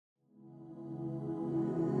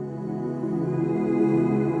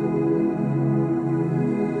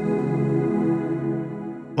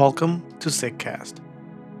Welcome to SikhCast,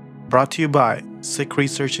 brought to you by Sikh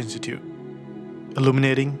Research Institute,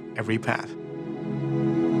 illuminating every path.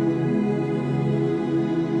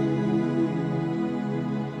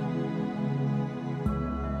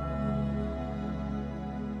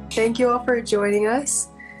 Thank you all for joining us.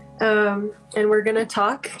 And we're going to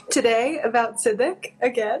talk today about Sidak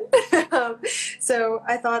again. So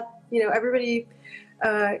I thought, everybody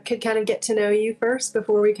could kind of get to know you first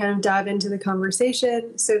before we kind of dive into the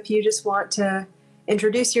conversation. So if you just want to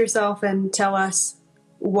introduce yourself and tell us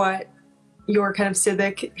what your kind of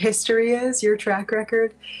Sidak history is, your track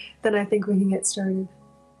record, then I think we can get started.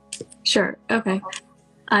 Sure. Okay.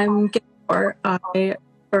 I'm Kaur. I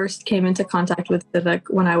first came into contact with Sidak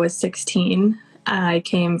when I was 16. I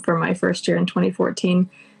came for my first year in 2014,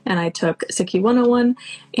 and I took SikhRI 101,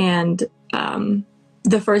 and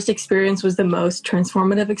the first experience was the most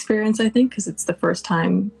transformative experience, I think, because it's the first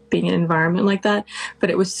time being in an environment like that. But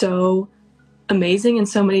it was so amazing in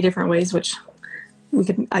so many different ways, which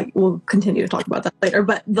I will continue to talk about that later.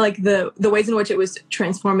 But like the ways in which it was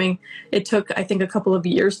transforming, it took, I think, a couple of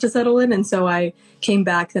years to settle in. And so I came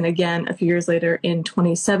back then again a few years later in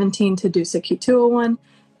 2017 to do SikhRI 201.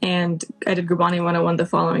 And I did Gurbani 101 the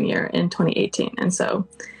following year in 2018. And so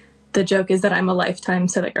the joke is that I'm a lifetime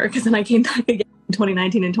Sidaker, because then I came back again in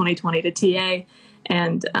 2019 and 2020 to TA,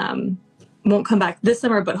 and won't come back this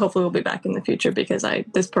summer, but hopefully we'll be back in the future, because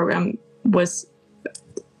this program was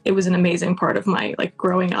an amazing part of my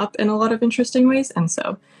growing up in a lot of interesting ways. And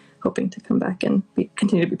so hoping to come back and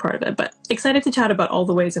continue to be part of it, but excited to chat about all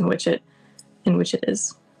the ways in which it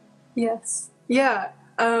is. Yes. Yeah.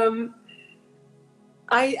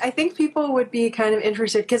 I think people would be kind of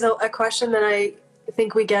interested, because a question that I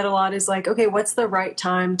think we get a lot is okay, what's the right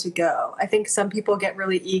time to go? I think some people get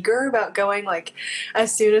really eager about going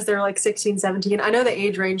as soon as they're 16, 17. I know the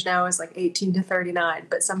age range now is 18 to 39,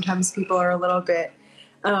 but sometimes people are a little bit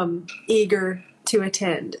eager to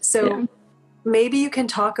attend. So maybe you can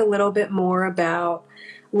talk a little bit more about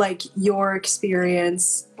your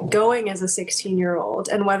experience going as a 16-year-old,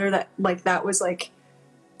 and whether that that was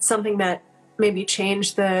something that maybe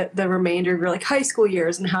changed the remainder of your high school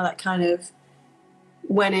years, and how that kind of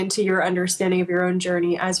went into your understanding of your own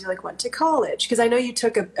journey as you went to college. Because I know you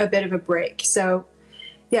took a bit of a break. So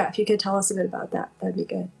yeah, if you could tell us a bit about that, that'd be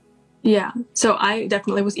good. Yeah. So I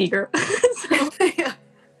definitely was eager. Yeah.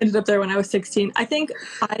 Ended up there when I was 16. I think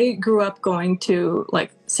I grew up going to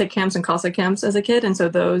Sikh camps and Cossack camps as a kid. And so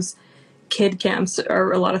those kid camps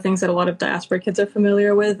are a lot of things that a lot of diaspora kids are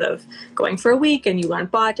familiar with, of going for a week and you learn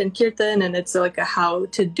Bhat and Kirtan, and it's a how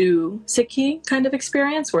to do Sikhi kind of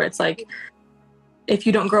experience, where it's if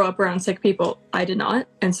you don't grow up around Sikh people, I did not.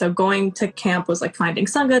 And so going to camp was finding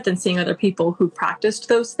Sangat and seeing other people who practiced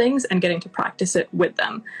those things and getting to practice it with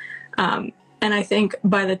them. And I think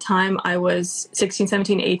by the time I was 16,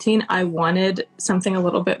 17, 18, I wanted something a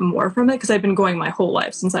little bit more from it, because I've been going my whole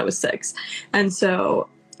life since I was 6. And so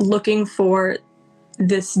looking for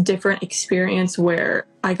this different experience where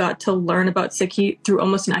I got to learn about Sikhi through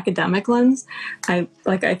almost an academic lens, I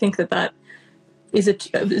think that is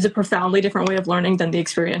a profoundly different way of learning than the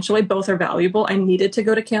experiential way. Both are valuable. I needed to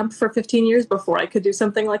go to camp for 15 years before I could do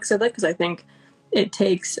something like Sidak, because I think it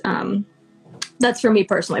takes, that's for me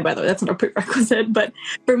personally, by the way, that's not a prerequisite, but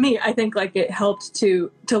for me, I think it helped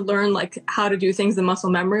to learn how to do things the muscle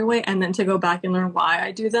memory way, and then to go back and learn why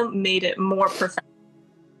I do them made it more profound.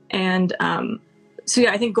 And so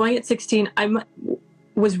yeah, I think going at 16,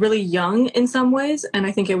 was really young in some ways, and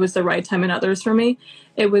I think it was the right time in others for me.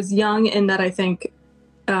 It was young in that I think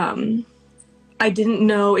I didn't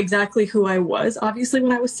know exactly who I was, obviously,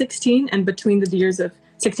 when I was 16, and between the years of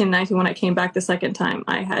 16 and 19, when I came back the second time,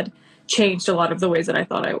 I had changed a lot of the ways that I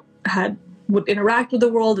thought I would interact with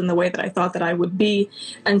the world, and the way that I thought that I would be.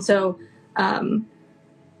 And so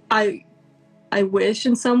I wish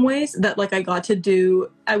in some ways that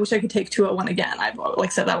I wish I could take 201 again. I've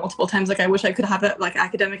said that multiple times. I wish I could have that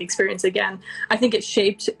academic experience again. I think it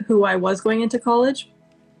shaped who I was going into college,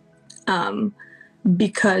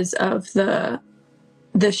 because of the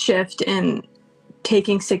shift in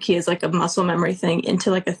taking Sikhi as a muscle memory thing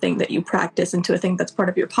into a thing that you practice, into a thing that's part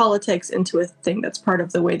of your politics, into a thing that's part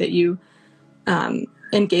of the way that you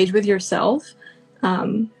engage with yourself.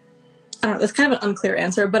 I don't know, that's kind of an unclear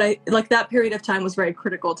answer, but I that period of time was very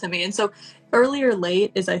critical to me. And so early or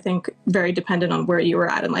late is, I think, very dependent on where you were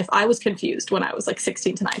at in life. I was confused when I was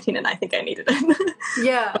 16 to 19, and I think I needed it.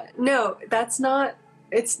 Yeah, no, that's not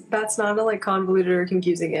a convoluted or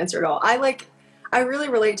confusing answer at all. I really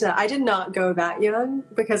relate to that. I did not go that young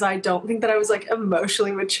because I don't think that I was like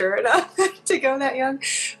emotionally mature enough to go that young.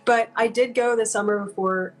 But I did go the summer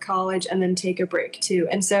before college and then take a break too.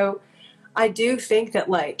 And so I do think that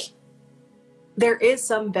like there is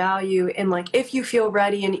some value in like if you feel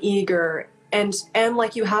ready and eager and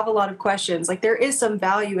like you have a lot of questions, like there is some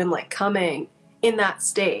value in like coming in that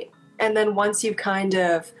state. And then once you've kind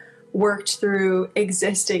of worked through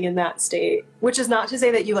existing in that state, which is not to say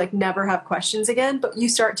that you like never have questions again, but you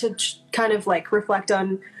start to kind of like reflect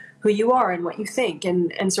on who you are and what you think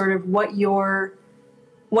and sort of what your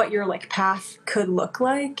like path could look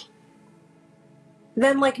like.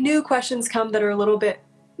 Then like new questions come that are a little bit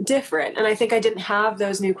different. And I think I didn't have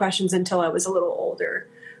those new questions until I was a little older.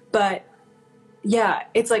 But yeah,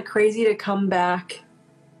 it's like crazy to come back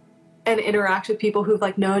and interact with people who've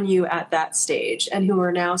like known you at that stage and who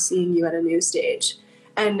are now seeing you at a new stage.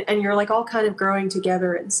 And you're like all kind of growing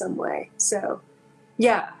together in some way. So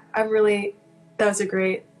yeah, that was a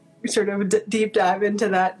great sort of deep dive into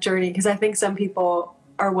that journey because I think some people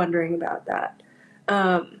are wondering about that.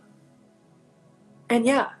 And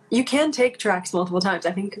yeah, you can take tracks multiple times.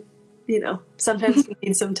 I think, sometimes you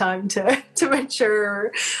need some time to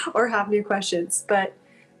mature or have new questions. But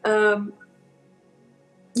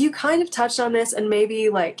you kind of touched on this and maybe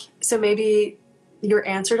your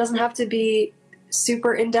answer doesn't have to be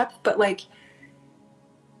super in-depth, but like,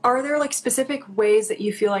 are there like specific ways that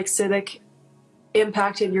you feel like Sidak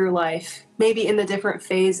impacted your life, maybe in the different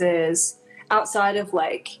phases outside of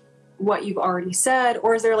like what you've already said,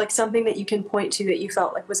 or is there like something that you can point to that you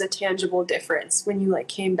felt like was a tangible difference when you like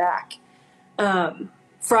came back from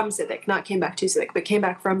Sidak, not came back to Sidak, but came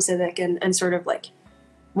back from Sidak and sort of like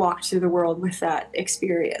walked through the world with that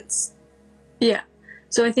experience? Yeah.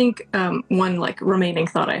 So I think one like remaining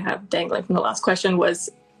thought I have dangling from the last question was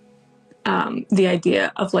the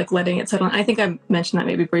idea of like letting it settle in. I think I mentioned that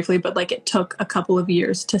maybe briefly, but like it took a couple of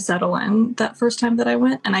years to settle in that first time that I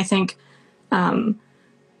went. And I think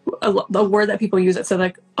the word that people use at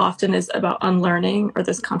Sidak often is about unlearning, or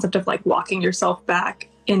this concept of like walking yourself back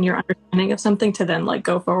in your understanding of something to then like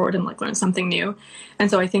go forward and like learn something new. And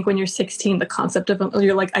so I think when you're 16, the concept of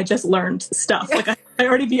you're like, I just learned stuff. Like I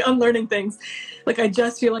already be unlearning things. Like I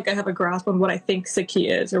just feel like I have a grasp on what I think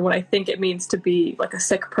SikhRI is, or what I think it means to be like a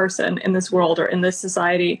Sikh person in this world or in this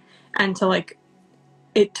society. And to like,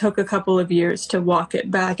 it took a couple of years to walk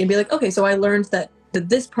it back and be like, okay, so I learned that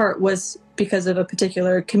this part was because of a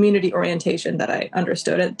particular community orientation that I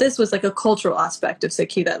understood. And this was like a cultural aspect of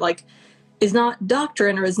SikhRI that like is not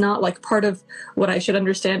doctrine or is not like part of what I should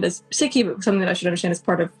understand as SikhRI, but something that I should understand as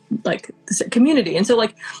part of like the Sikh community. And so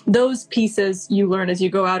like those pieces you learn as you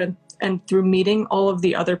go out and through meeting all of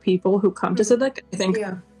the other people who come to Sidak. I think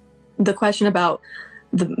the question about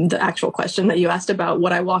the actual question that you asked about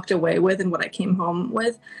what I walked away with and what I came home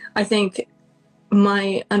with, I think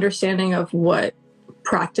my understanding of what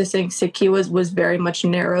practicing SikhRI was very much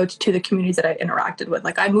narrowed to the communities that I interacted with.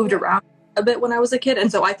 Like I moved around a bit when I was a kid,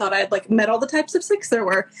 and so I thought I had like met all the types of Sikhs there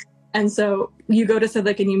were. And so you go to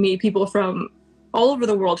Sidak and you meet people from all over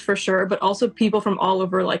the world for sure, but also people from all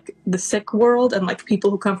over like the Sikh world, and like people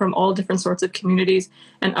who come from all different sorts of communities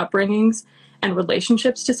and upbringings and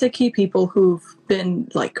relationships to SikhRI, people who've been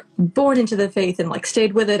like born into the faith and like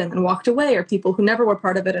stayed with it and then walked away, or people who never were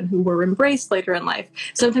part of it and who were embraced later in life.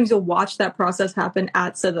 Sometimes you'll watch that process happen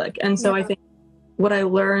at Sidak. And so I think what I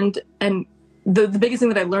learned, and the biggest thing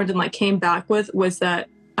that I learned and like came back with, was that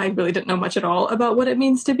I really didn't know much at all about what it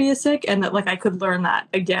means to be a Sikh, and that like I could learn that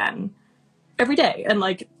again every day. And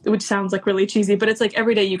like, which sounds like really cheesy, but it's like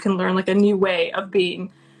every day you can learn like a new way of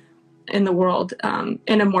being in the world,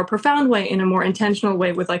 in a more profound way, in a more intentional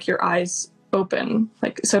way, with like your eyes open,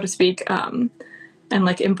 like so to speak, and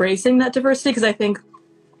like embracing that diversity. Because I think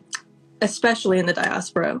especially in the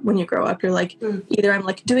diaspora, when you grow up, you're like, either I'm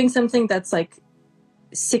like doing something that's like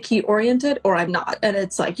SikhRI oriented, or I'm not. And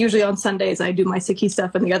it's like usually on Sundays I do my SikhRI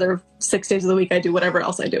stuff, and the other 6 days of the week I do whatever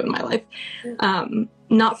else I do in my life.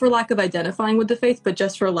 Not for lack of identifying with the faith, but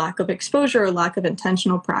just for lack of exposure or lack of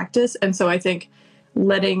intentional practice. And so I think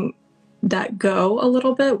letting that go a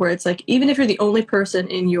little bit, where it's like, even if you're the only person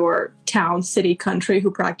in your town, city, country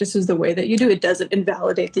who practices the way that you do, it doesn't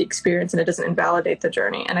invalidate the experience and it doesn't invalidate the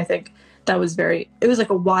journey. And I think that was it was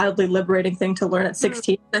like a wildly liberating thing to learn at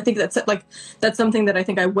 16. I think that's something that I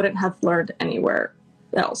think I wouldn't have learned anywhere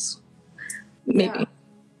else. Maybe.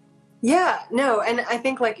 Yeah, no. And I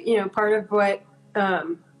think like, part of what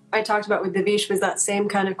I talked about with Devish was that same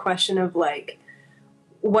kind of question of like,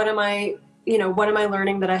 what am I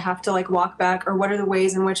learning that I have to like walk back, or what are the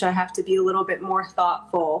ways in which I have to be a little bit more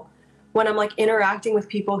thoughtful when I'm like interacting with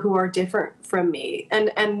people who are different from me,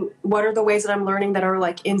 and what are the ways that I'm learning that are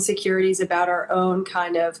like insecurities about our own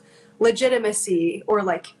kind of legitimacy or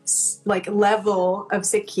like level of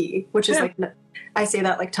Sikhi, which is like, I say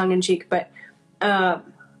that like tongue in cheek, but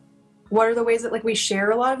what are the ways that like we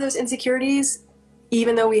share a lot of those insecurities,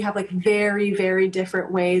 even though we have like very, very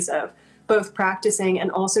different ways of both practicing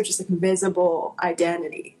and also just like visible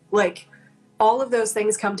identity. Like all of those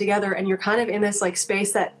things come together and you're kind of in this like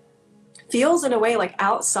space that feels in a way like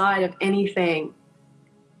outside of anything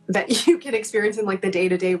that you can experience in like the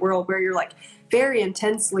day-to-day world, where you're like very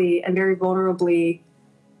intensely and very vulnerably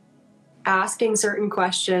asking certain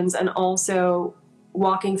questions and also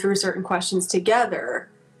walking through certain questions together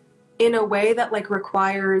in a way that like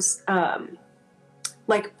requires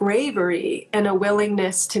like bravery and a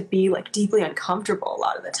willingness to be like deeply uncomfortable a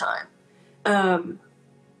lot of the time.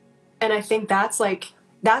 And I think that's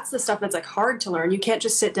the stuff that's like hard to learn. You can't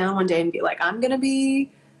just sit down one day and be like, I'm going to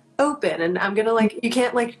be open and I'm going to like, you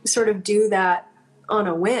can't like sort of do that on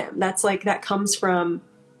a whim. That's like, that comes from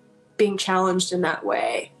being challenged in that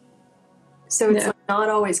way. So it's like not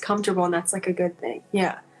always comfortable, and that's like a good thing.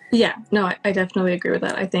 Yeah. Yeah, no, I definitely agree with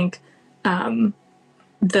that. I think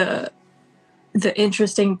the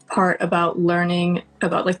interesting part about learning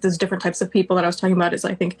about like those different types of people that I was talking about is,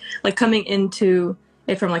 I think, like coming into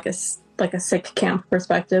it from like a Sikh camp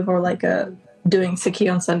perspective, or like a doing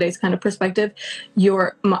Sikhi on Sundays kind of perspective.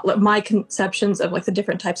 My conceptions of like the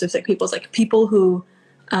different types of Sikh people is like people who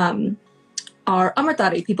are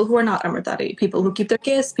Amritdhari, people who are not Amritdhari, people who keep their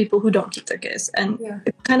kiss, people who don't keep their kiss. And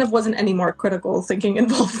it kind of wasn't any more critical thinking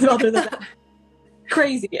involved other than that.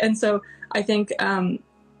 Crazy. And so I think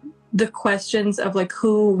the questions of like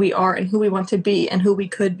who we are and who we want to be and who we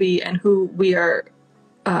could be and who we are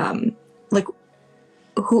like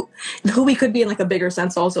who we could be in like a bigger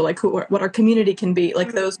sense, also like what our community can be,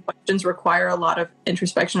 like those questions require a lot of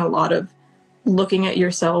introspection, a lot of looking at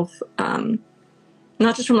yourself,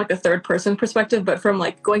 not just from like a third person perspective, but from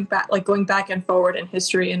like going back and forward in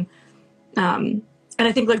history. And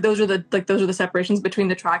I think like those are the separations between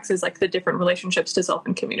the tracks, is like the different relationships to self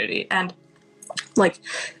and community, and like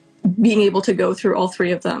being able to go through all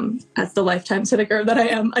three of them as the lifetime Sidaker that I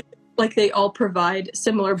am. Like they all provide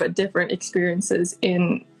similar but different experiences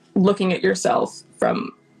in looking at yourself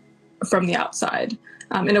from the outside,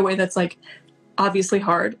 in a way that's like obviously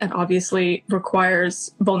hard and obviously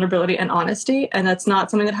requires vulnerability and honesty. And that's not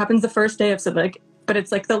something that happens the first day of Sidak, but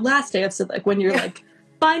it's like the last day of Sidak when you're like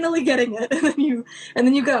finally getting it, and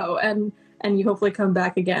then you go and you hopefully come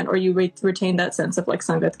back again, or you retain that sense of like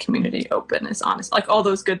Sangat, community, openness, honest, like all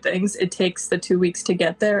those good things. It takes the 2 weeks to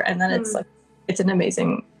get there, and then it's like it's an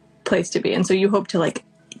amazing place to be. And so you hope to like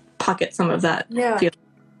pocket some of that feeling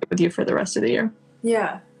with you for the rest of the year.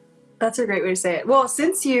 Yeah, that's a great way to say it. Well,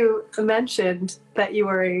 since you mentioned that you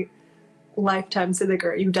are a lifetime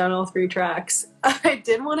Sidaker, you've done all three tracks, I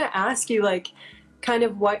did want to ask you like kind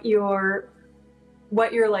of what your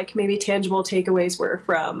like maybe tangible takeaways were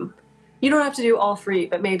from, you don't have to do all three,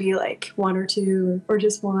 but maybe like one or two or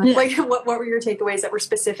just one. Yeah. Like what were your takeaways that were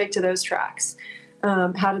specific to those tracks?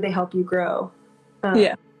 How did they help you grow?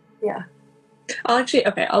 Yeah.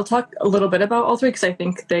 I'll talk a little bit about all three, because I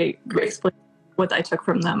think they explain what I took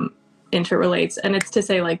from them interrelates. And it's to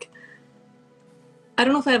say, like, I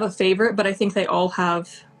don't know if I have a favorite, but I think they all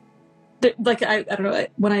have, like, I don't know,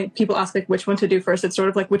 when people ask like which one to do first, it's sort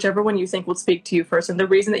of like whichever one you think will speak to you first, and the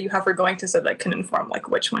reason that you have for going to Sidak can inform like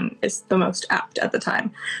which one is the most apt at the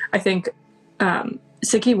time. I think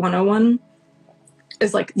Sikhi 101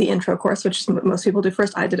 is like the intro course, which most people do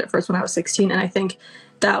first. I did it first when I was 16, and I think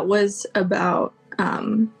that was about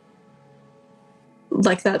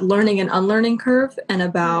like that learning and unlearning curve, and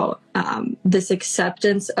about this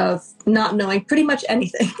acceptance of not knowing pretty much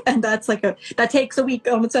anything, and that's like that takes a week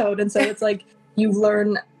on its own. And so it's like you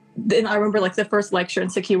learn. And I remember like the first lecture in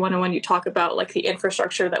Sikhi 101, you talk about like the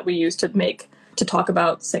infrastructure that we use to talk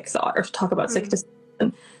about Sikh thought, or to talk about Sikh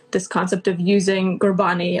decision. This concept of using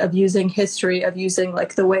Gurbani, of using history, of using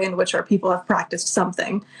like the way in which our people have practiced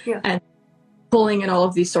something, and pulling in all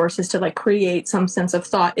of these sources to like create some sense of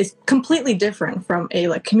thought is completely different from a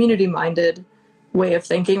like community-minded way of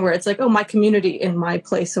thinking, where it's like, oh, my community in my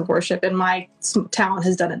place of worship in my town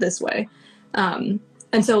has done it this way. And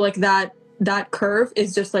so like that curve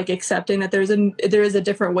is just like accepting that there is a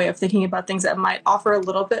different way of thinking about things that might offer a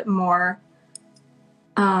little bit more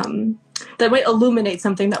that might illuminate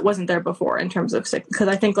something that wasn't there before in terms of Sikh. Because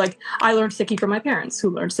I think like I learned Sikhi from my parents, who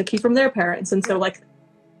learned Sikhi from their parents, and so like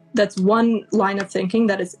that's one line of thinking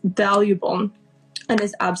that is valuable and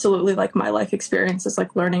is absolutely like my life experience is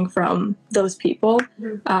like learning from those people.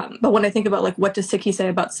 But when I think about like what does SikhRI say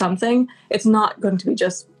about something, it's not going to be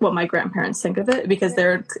just what my grandparents think of it, because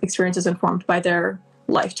their experience is informed by their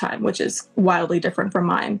lifetime, which is wildly different from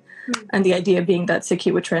mine. And the idea being that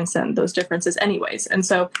SikhRI would transcend those differences anyways. And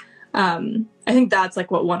so I think that's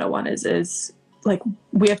like what 101 is like,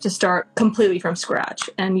 we have to start completely from scratch,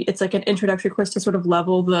 and it's like an introductory course to sort of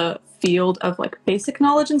level the field of like basic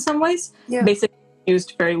knowledge in some ways. Basic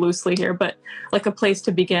used very loosely here, but like a place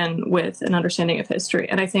to begin with an understanding of history.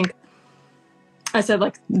 And I think I said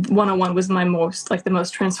like 101 was my most like the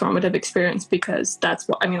most transformative experience, because that's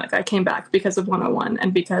what I mean, like I came back because of 101,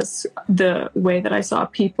 and because the way that I saw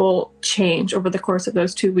people change over the course of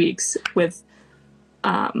those 2 weeks with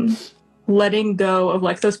letting go of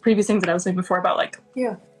like those previous things that I was saying before about like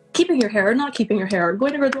keeping your hair or not keeping your hair, or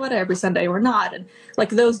going to Gurdwara every Sunday or not, and like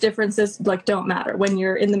those differences like don't matter when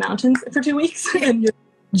you're in the mountains for 2 weeks and you're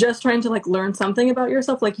just trying to like learn something about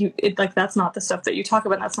yourself. Like like that's not the stuff that you talk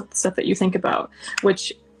about, that's not the stuff that you think about,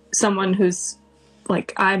 which someone who's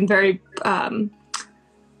like, I'm very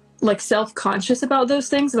like self-conscious about those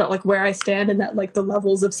things, about like where I stand and that like the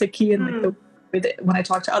levels of SikhRI and like when I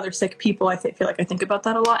talk to other Sikh people, I feel like I think about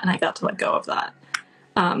that a lot, and I got to let go of that.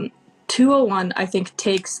 201, I think,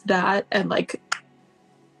 takes that and like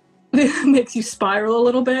makes you spiral a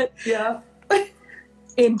little bit.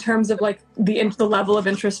 In terms of like the level of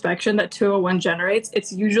introspection that 201 generates.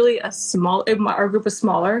 It's usually our group was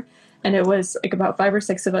smaller, and it was like about 5 or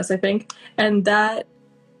 6 of us, I think, and that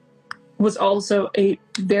was also a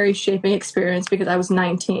very shaping experience, because I was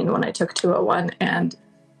 19 when I took 201, and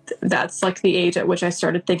that's like the age at which I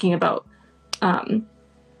started thinking about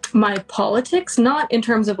my politics, not in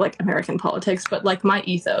terms of like American politics, but like my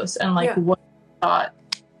ethos and like what I thought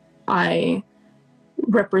I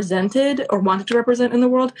represented or wanted to represent in the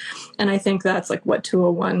world. And I think that's like what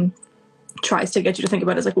 201 tries to get you to think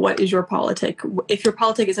about, is like, what is your politic? If your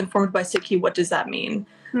politic is informed by SikhRI, what does that mean?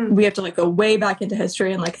 We have to like go way back into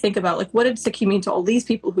history and like think about like, what did SikhRI mean to all these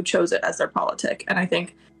people who chose it as their politic? And I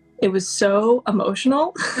think it was so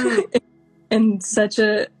emotional in such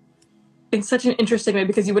an interesting way,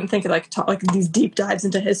 because you wouldn't think of like these deep dives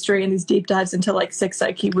into history and these deep dives into like Sikh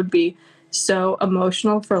psyche would be so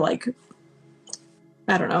emotional for like,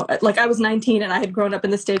 I don't know, like I was 19 and I had grown up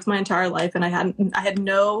in the States my entire life, and I had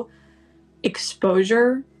no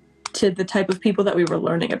exposure to the type of people that we were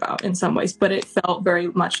learning about in some ways, but it felt very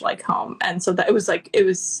much like home. And so that it was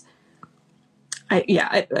I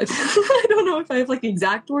don't know if I have like the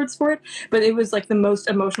exact words for it, but it was like the most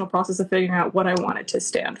emotional process of figuring out what I wanted to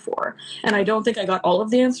stand for. And I don't think I got all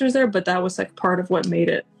of the answers there, but that was like part of what made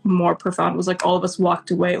it more profound, was like all of us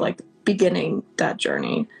walked away like beginning that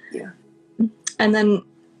journey. And then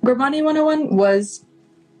Gurbani 101 was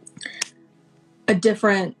a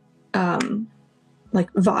different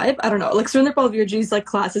like vibe. I don't know, like Surinder Pal Virji's like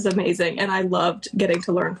class is amazing, and I loved getting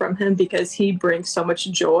to learn from him, because he brings so much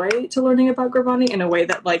joy to learning about Gurbani in a way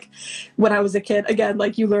that like when I was a kid, again,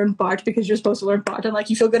 like you learn Bart because you're supposed to learn Bart, and like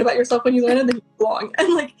you feel good about yourself when you learn it, then you belong.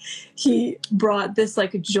 And like he brought this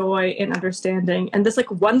like joy in understanding, and this like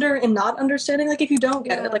wonder in not understanding, like if you don't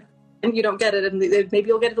get it, like, and you don't get it, and maybe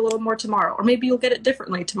you'll get it a little more tomorrow, or maybe you'll get it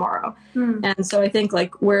differently tomorrow. And so I think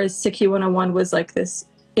like whereas SikhRI 101 was like this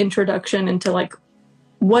introduction into like,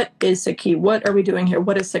 what is SikhRI? What are we doing here?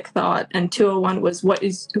 What is Sikh thought? And 201 was, what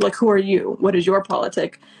is, like, who are you? What is your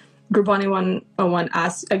politic? Gurbani 101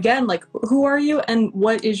 asks again, like, who are you? And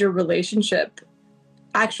what is your relationship?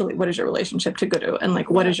 Actually, what is your relationship to Guru? And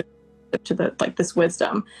like, what is your relationship to the, like this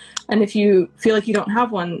wisdom? And if you feel like you don't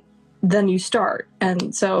have one, then you start.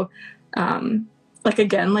 And so, like,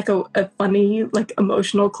 again, like a funny, like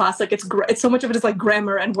emotional class, like it's so much of it is like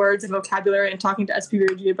grammar and words and vocabulary, and talking to SP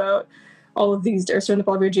Virji about all of these, or Surinder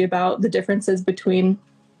Pal Virji about the differences between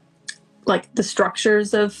like the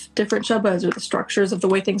structures of different shabas, or the structures of the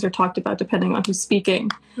way things are talked about depending on who's speaking.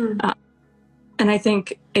 And I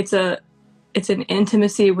think it's an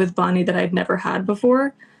intimacy with Bani that I'd never had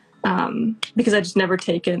before, because I just never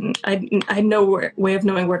taken, I had no way of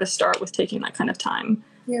knowing where to start with taking that kind of time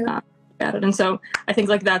at it. And so I think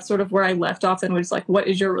like that's sort of where I left off, and was like, what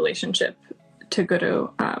is your relationship to Guru?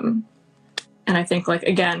 And I think, like,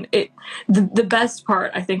 again, the best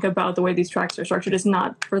part, I think, about the way these tracks are structured is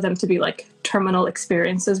not for them to be, like, terminal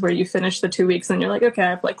experiences where you finish the 2 weeks and you're like, okay,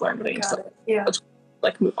 I've, like, learned what I need to, let's,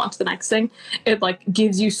 like, move on to the next thing. It, like,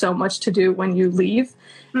 gives you so much to do when you leave,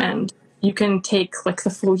 and you can take, like,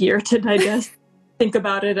 the full year to digest, think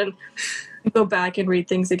about it, and go back and read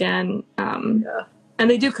things again. And And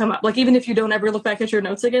they do come up, like, even if you don't ever look back at your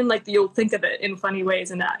notes again, like, you'll think of it in funny ways,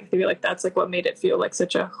 and that, I feel like that's, like, what made it feel like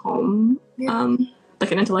such a home,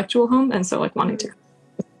 like an intellectual home, and so, like, wanting to be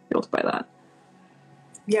fueled by that.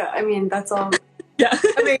 Yeah, I mean, that's all. Yeah.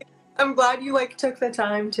 I mean, I'm glad you, like, took the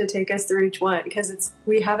time to take us through each one, because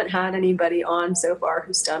we haven't had anybody on so far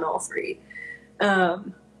who's done all three. Yeah,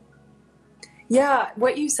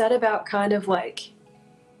 what you said about kind of, like,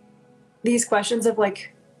 these questions of,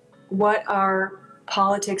 like, what our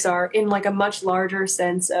politics are in, like, a much larger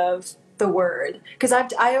sense of the word. Because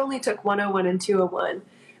I only took 101 and 201.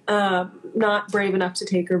 Not brave enough to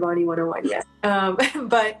take Urbani 101 yet.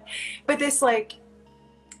 But this, like,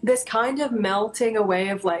 this kind of melting away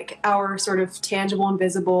of, like, our sort of tangible and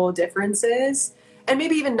visible differences, and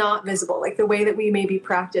maybe even not visible, like the way that we maybe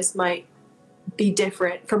practice might be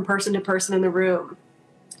different from person to person in the room.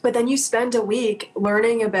 But then you spend a week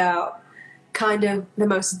learning about kind of the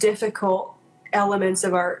most difficult elements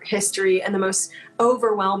of our history and the most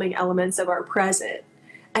overwhelming elements of our present.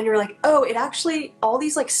 And you're like, oh, it actually, all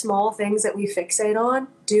these, like, small things that we fixate on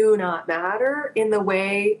do not matter in the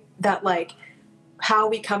way that, like, how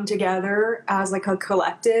we come together as, like, a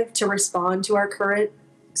collective to respond to our current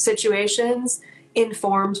situations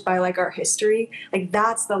informed by, like, our history. Like,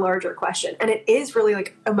 that's the larger question. And it is really,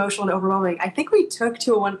 like, emotional and overwhelming. I think we took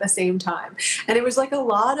 201 at the same time. And it was, like,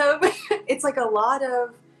 it's like a lot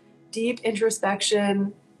of deep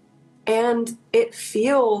introspection, and it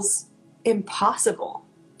feels impossible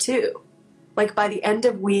too. Like, by the end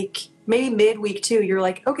of week, maybe midweek too, you're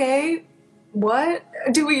like, okay, what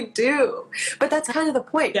do we do? But that's kind of the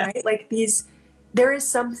point, right? Like, there is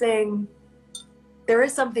something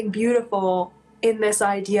beautiful in this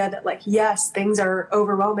idea that, like, yes, things are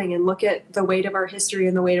overwhelming, and look at the weight of our history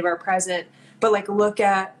and the weight of our present, but, like, look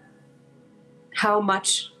at how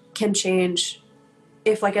much can change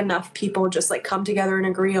if, like, enough people just, like, come together and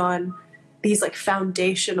agree on these, like,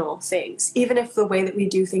 foundational things, even if the way that we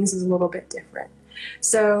do things is a little bit different.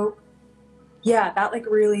 So yeah, that, like,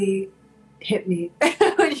 really hit me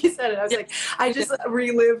when you said it. I was like, I just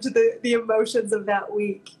relived the emotions of that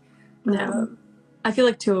week. Yeah. I feel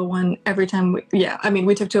like 201 every time we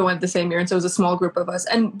took 201 the same year, and so it was a small group of us,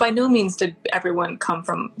 and by no means did everyone come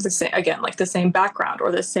from the same background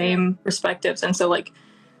or the same perspectives. And so, like,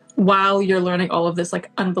 while you're learning all of this,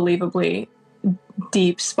 like, unbelievably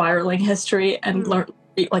deep spiraling history and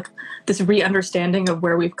like this re-understanding of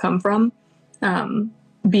where we've come from,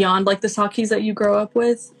 beyond, like, the Sakis that you grow up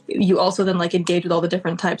with, you also then, like, engage with all the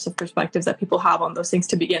different types of perspectives that people have on those things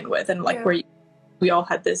to begin with, and, like, where we all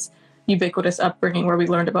had this ubiquitous upbringing where we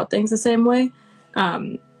learned about things the same way.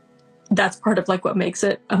 That's part of, like, what makes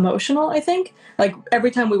it emotional, I think. Like,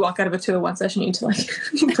 every time we walk out of a 201 session, you need to, like,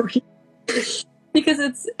 breathe.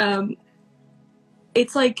 Because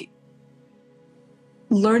it's like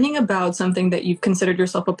learning about something that you've considered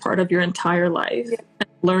yourself a part of your entire life, and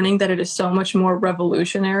learning that it is so much more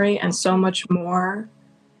revolutionary and so much more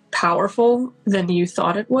powerful than you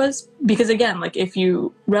thought it was. Because, again, like, if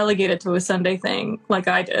you relegate it to a Sunday thing, like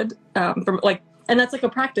I did, and that's, like, a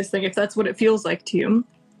practice thing, if that's what it feels like to you,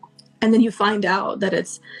 and then you find out that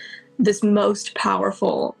it's this most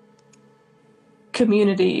powerful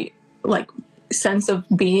community, like, sense of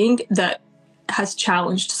being that has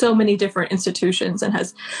challenged so many different institutions and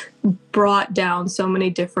has brought down so many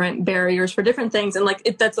different barriers for different things. And,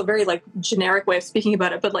 like, that's a very, like, generic way of speaking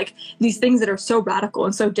about it, but, like, these things that are so radical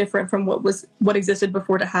and so different from what existed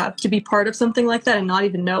before, to be part of something like that and not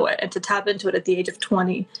even know it, and to tap into it at the age of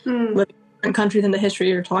 20, living in a different country than the history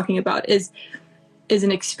you're talking about, is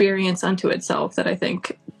an experience unto itself that I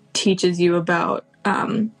think teaches you about,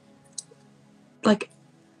 like,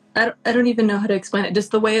 I don't even know how to explain it.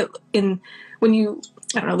 Just the way when you,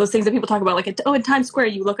 I don't know, those things that people talk about, like, in Times Square,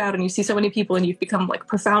 you look out and you see so many people and you've become, like,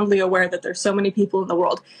 profoundly aware that there's so many people in the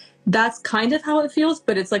world. That's kind of how it feels,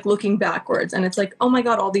 but it's like looking backwards, and it's like, oh my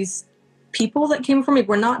God, all these people that came from me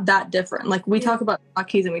were not that different. Like, we talk about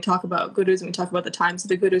Sakis and we talk about gurus and we talk about the times of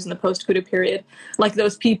the gurus in the post-guru period. Like,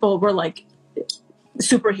 those people were, like,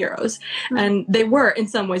 superheroes, and they were in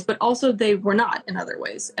some ways, but also they were not in other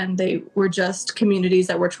ways, and they were just communities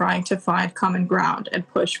that were trying to find common ground and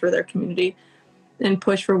push for their community and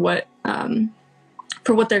push for what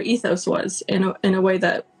their ethos was in a way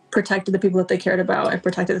that protected the people that they cared about and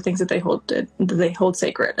protected the things that they hold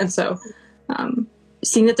sacred. And so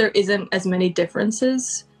seeing that there isn't as many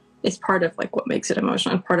differences is part of, like, what makes it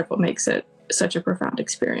emotional and part of what makes it such a profound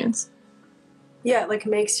experience. Yeah, it, like,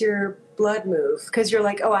 makes your blood move, because you're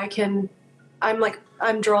like, oh, I'm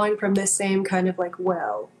drawing from this same kind of, like,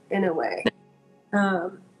 well, in a way. Yeah,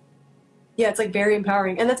 it's, like, very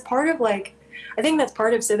empowering. And that's part of, like, I think that's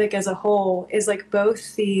part of Sidak as a whole, is like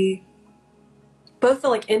both the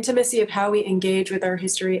like intimacy of how we engage with our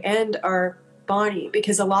history and our Bani,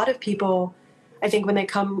 because a lot of people, I think when they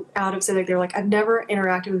come out of Sidak, they're like, I've never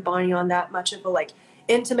interacted with Bani on that much of a like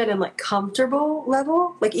intimate and like comfortable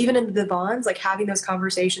level, like even in the bonds, like having those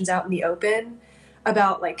conversations out in the open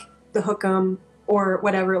about like the hukam or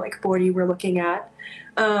whatever like body we're looking at.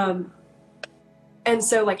 And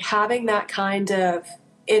so like having that kind of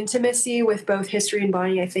intimacy with both history and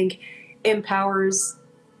Bani, I think empowers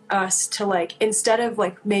us to like, instead of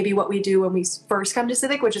like maybe what we do when we first come to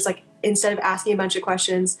Sidak, which is like, instead of asking a bunch of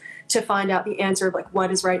questions to find out the answer of like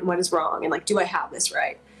what is right and what is wrong and like, do I have this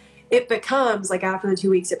right? It becomes like, after the 2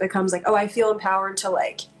 weeks, it becomes like, oh, I feel empowered to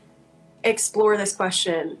like explore this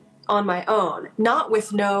question on my own, not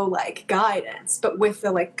with no like guidance, but with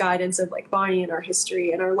the like guidance of like Bani and our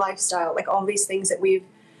history and our lifestyle, like all these things that we've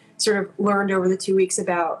sort of learned over the 2 weeks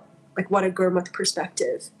about like what a Gurmukh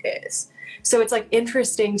perspective is. So it's like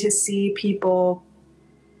interesting to see people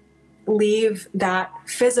leave that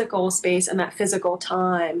physical space and that physical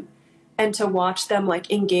time and to watch them like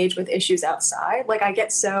engage with issues outside. Like I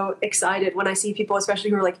get so excited when I see people, especially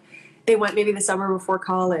who are like, they went maybe the summer before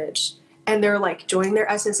college and they're like joining their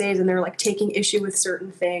SSAs and they're like taking issue with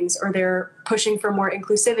certain things, or they're pushing for more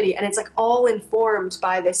inclusivity. And it's like all informed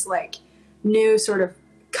by this like new sort of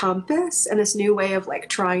compass and this new way of like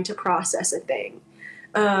trying to process a thing.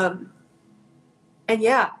 And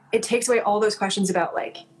yeah, it takes away all those questions about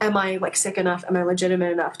like, am I like Sikh enough? Am I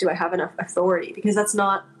legitimate enough? Do I have enough authority? Because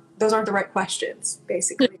those aren't the right questions,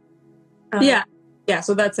 basically. Yeah.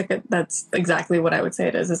 So that's that's exactly what I would say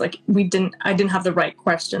it is like, I didn't have the right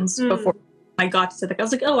questions before I got to Sidak. I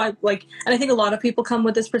was like, oh, I like, and I think a lot of people come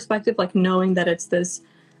with this perspective, like knowing that it's this,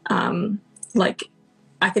 like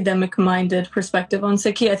academic minded perspective on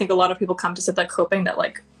SikhRI. I think a lot of people come to Sidak hoping that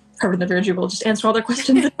like Harvinder Virji will just answer all their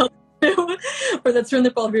questions or that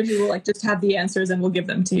Surinder Paul Virji will like just have the answers and will give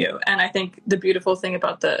them to you. And I think the beautiful thing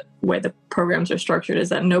about the way the programs are structured is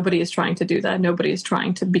that nobody is trying to do that. Nobody is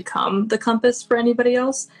trying to become the compass for anybody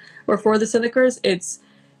else or for the Sidakers. It's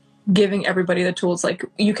giving everybody the tools. Like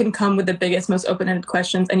you can come with the biggest, most open-ended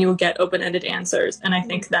questions and you will get open-ended answers. And I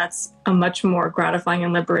think that's a much more gratifying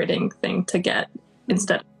and liberating thing to get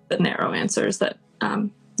instead of the narrow answers that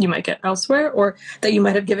you might get elsewhere or that you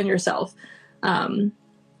might have given yourself.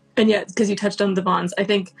 And yet, because you touched on the bonds, I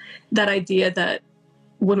think that idea that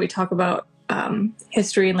when we talk about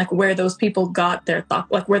history and like where those people got their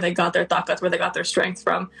thought, like where they got their thoughts, where they got their strength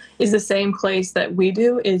from, is the same place that we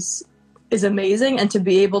do is amazing. And to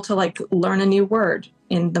be able to like learn a new word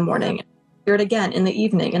in the morning, hear it again in the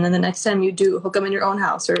evening, and then the next time you do hook them in your own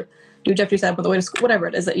house or do Jeffrey said on the way to school, whatever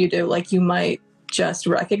it is that you do, like you might just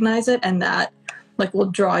recognize it, and that like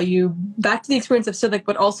will draw you back to the experience of Sidak,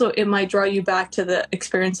 but also it might draw you back to the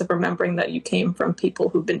experience of remembering that you came from people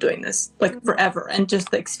who've been doing this like forever, and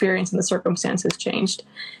just the experience and the circumstances changed.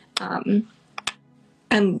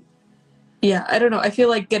 And yeah, I don't know. I feel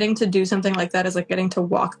like getting to do something like that is like getting to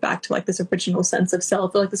walk back to like this original sense of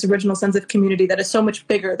self, or like this original sense of community that is so much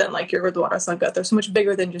bigger than like your Gurdwara Sangat. They're so much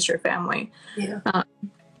bigger than just your family. Yeah.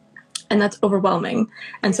 And that's overwhelming.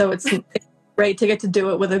 And so it's great to get to do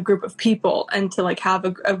it with a group of people and to like have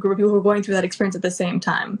a group of people who are going through that experience at the same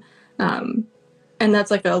time. And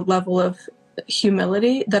that's like a level of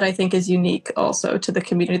humility that I think is unique also to the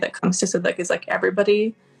community that comes to Sidak, is like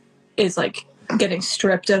everybody is like getting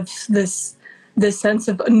stripped of this sense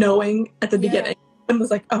of knowing at the beginning, and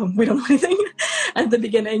was like, oh, we don't know anything at the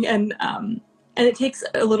beginning. And it takes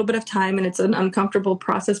a little bit of time and it's an uncomfortable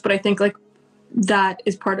process, but I think like that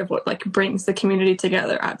is part of what like brings the community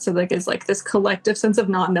together at Sidak, is like this collective sense of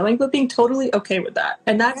not knowing, but being totally okay with that.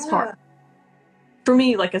 And that's hard for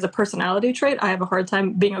me. Like as a personality trait, I have a hard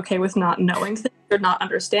time being okay with not knowing things or not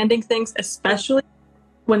understanding things, especially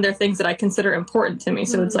when they're things that I consider important to me.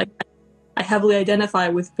 So it's like I heavily identify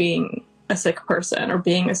with being a Sikh person or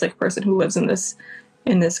being a Sikh person who lives in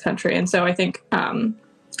this country. And so I think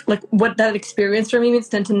like what that experience for me means,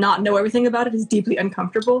 then to not know everything about it is deeply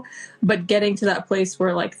uncomfortable, but getting to that place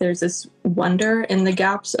where like there's this wonder in the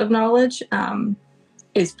gaps of knowledge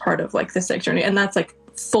is part of like the Sikh journey. And that's like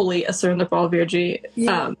fully a Surinder Paul Virji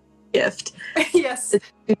gift. Yes.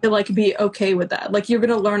 To like be okay with that. Like you're going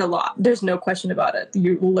to learn a lot. There's no question about it.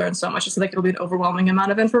 You will learn so much. It's like it'll be an overwhelming amount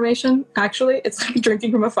of information. Actually, it's like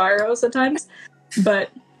drinking from a fire hose at times, but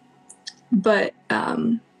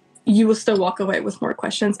you will still walk away with more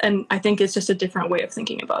questions. And I think it's just a different way of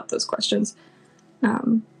thinking about those questions.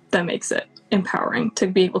 that makes it empowering to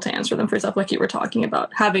be able to answer them for yourself, like you were talking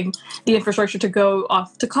about, having the infrastructure to go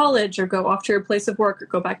off to college or go off to your place of work or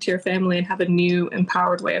go back to your family and have a new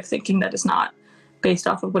empowered way of thinking that is not based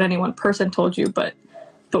off of what any one person told you, but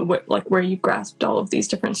where you grasped all of these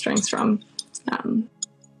different strengths from.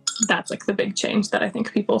 That's like the big change that I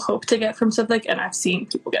think people hope to get from Civic, and I've seen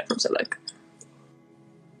people get from Civic.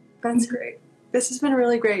 That's great. This has been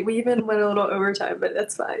really great. We even went a little overtime, but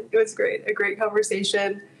that's fine. It was great. A great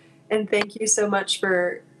conversation. And thank you so much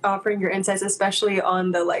for offering your insights, especially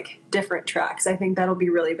on the like different tracks. I think that'll be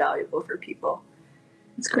really valuable for people.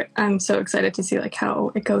 It's great. I'm so excited to see like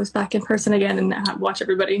how it goes back in person again and watch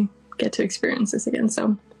everybody get to experience this again.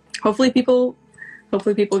 So hopefully people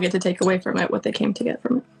get to take away from it what they came to get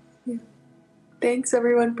from it. Yeah. Thanks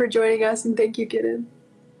everyone for joining us, and thank you, Kiran.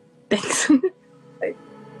 Thanks. Bye.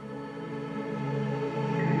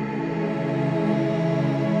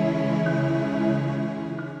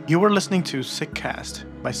 You were listening to SikhCast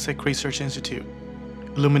by Sikh Research Institute,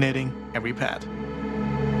 illuminating every path.